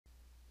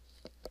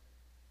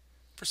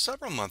For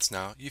several months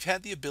now, you've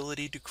had the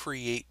ability to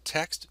create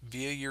text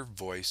via your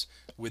voice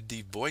with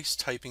the voice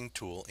typing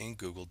tool in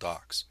Google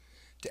Docs.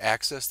 To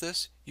access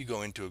this, you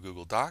go into a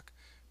Google Doc,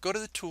 go to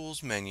the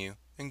Tools menu,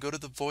 and go to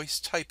the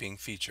Voice Typing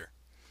feature.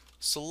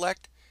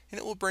 Select, and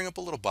it will bring up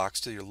a little box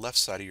to your left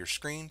side of your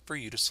screen for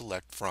you to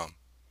select from.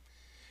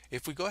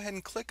 If we go ahead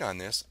and click on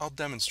this, I'll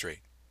demonstrate.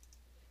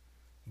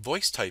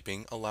 Voice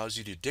typing allows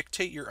you to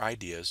dictate your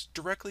ideas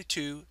directly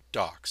to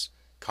Docs,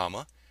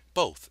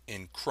 both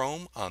in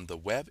Chrome on the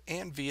web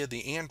and via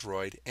the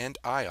Android and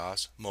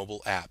iOS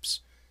mobile apps,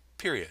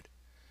 period.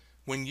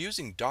 When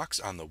using Docs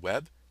on the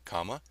web,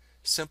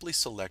 simply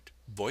select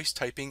Voice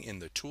Typing in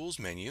the Tools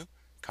menu,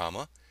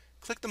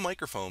 click the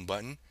microphone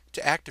button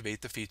to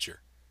activate the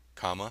feature,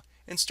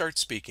 and start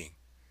speaking,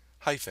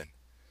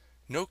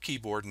 no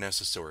keyboard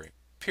necessary,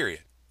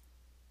 period.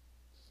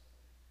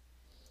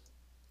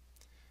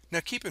 Now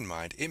keep in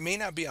mind, it may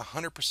not be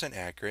 100%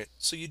 accurate,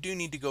 so you do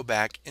need to go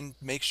back and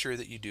make sure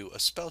that you do a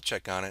spell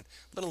check on it,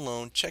 let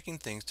alone checking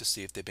things to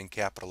see if they've been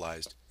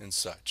capitalized and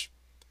such.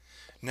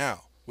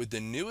 Now, with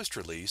the newest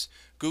release,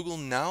 Google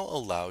now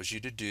allows you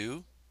to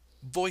do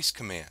voice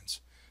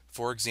commands.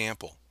 For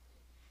example,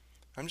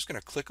 I'm just going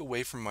to click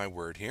away from my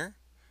word here,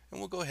 and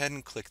we'll go ahead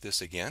and click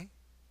this again.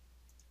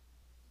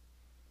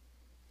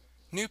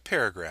 New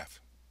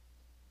paragraph.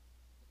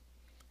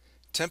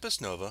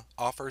 Tempus Nova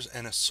offers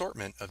an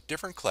assortment of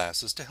different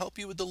classes to help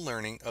you with the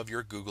learning of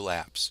your Google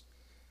Apps.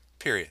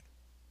 Period.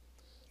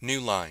 New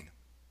line.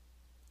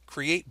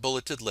 Create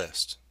bulleted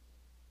list.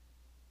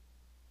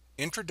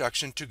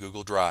 Introduction to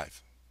Google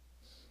Drive.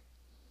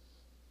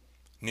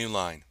 New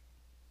line.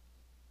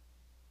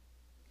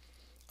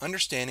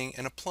 Understanding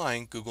and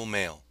applying Google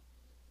Mail.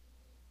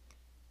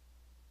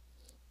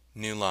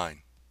 New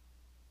line.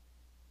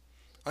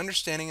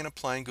 Understanding and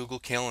applying Google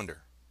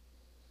Calendar.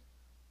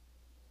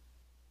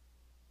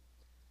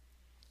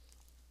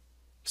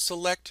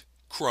 Select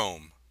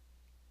Chrome.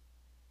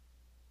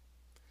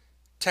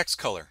 Text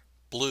color,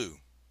 blue.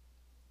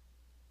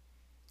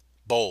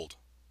 Bold.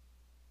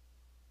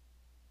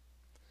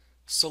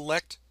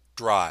 Select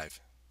Drive.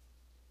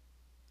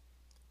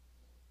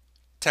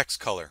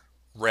 Text color,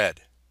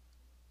 red.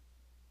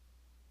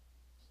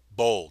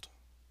 Bold.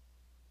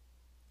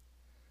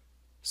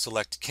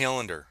 Select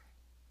Calendar,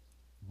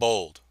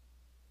 bold.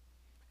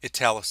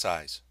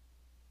 Italicize.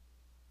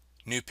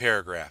 New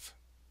paragraph.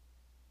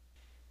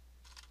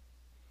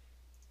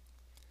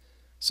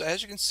 So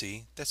as you can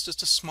see, that's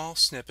just a small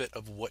snippet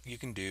of what you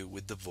can do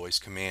with the voice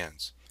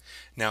commands.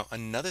 Now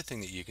another thing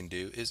that you can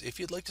do is if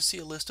you'd like to see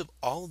a list of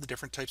all of the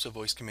different types of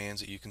voice commands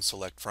that you can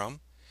select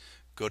from,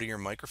 go to your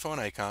microphone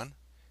icon,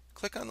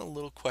 click on the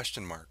little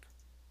question mark.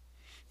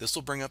 This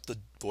will bring up the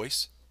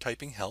voice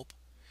typing help.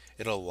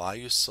 It'll allow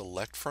you to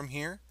select from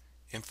here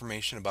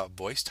information about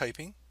voice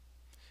typing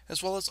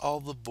as well as all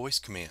the voice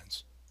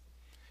commands.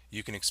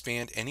 You can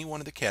expand any one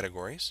of the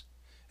categories.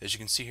 As you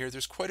can see here,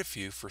 there's quite a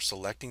few for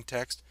selecting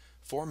text,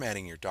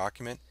 formatting your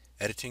document,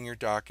 editing your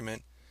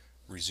document,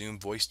 resume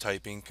voice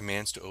typing,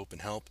 commands to open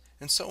help,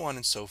 and so on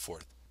and so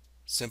forth.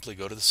 Simply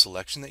go to the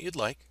selection that you'd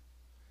like,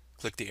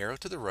 click the arrow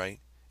to the right,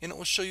 and it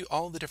will show you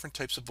all the different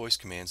types of voice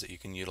commands that you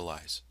can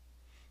utilize.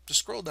 Just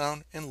scroll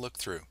down and look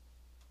through.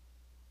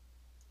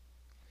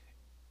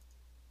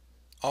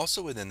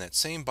 Also within that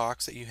same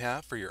box that you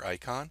have for your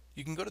icon,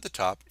 you can go to the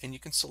top and you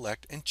can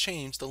select and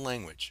change the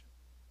language.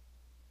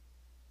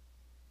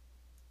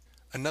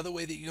 Another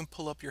way that you can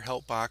pull up your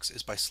help box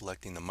is by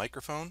selecting the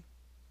microphone,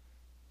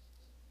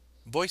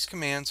 voice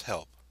commands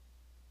help.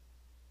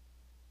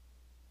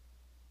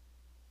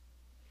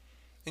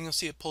 And you'll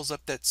see it pulls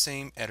up that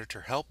same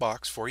editor help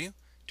box for you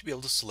to be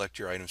able to select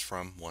your items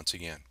from once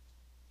again.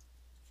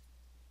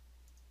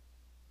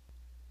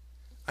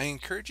 I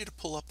encourage you to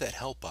pull up that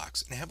help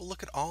box and have a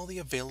look at all the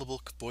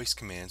available voice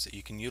commands that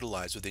you can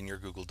utilize within your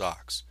Google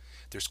Docs.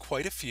 There's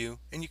quite a few,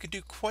 and you can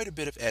do quite a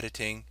bit of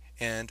editing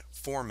and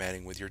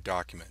formatting with your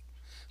document.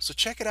 So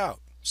check it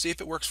out, see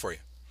if it works for you.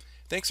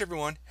 Thanks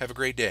everyone, have a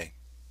great day.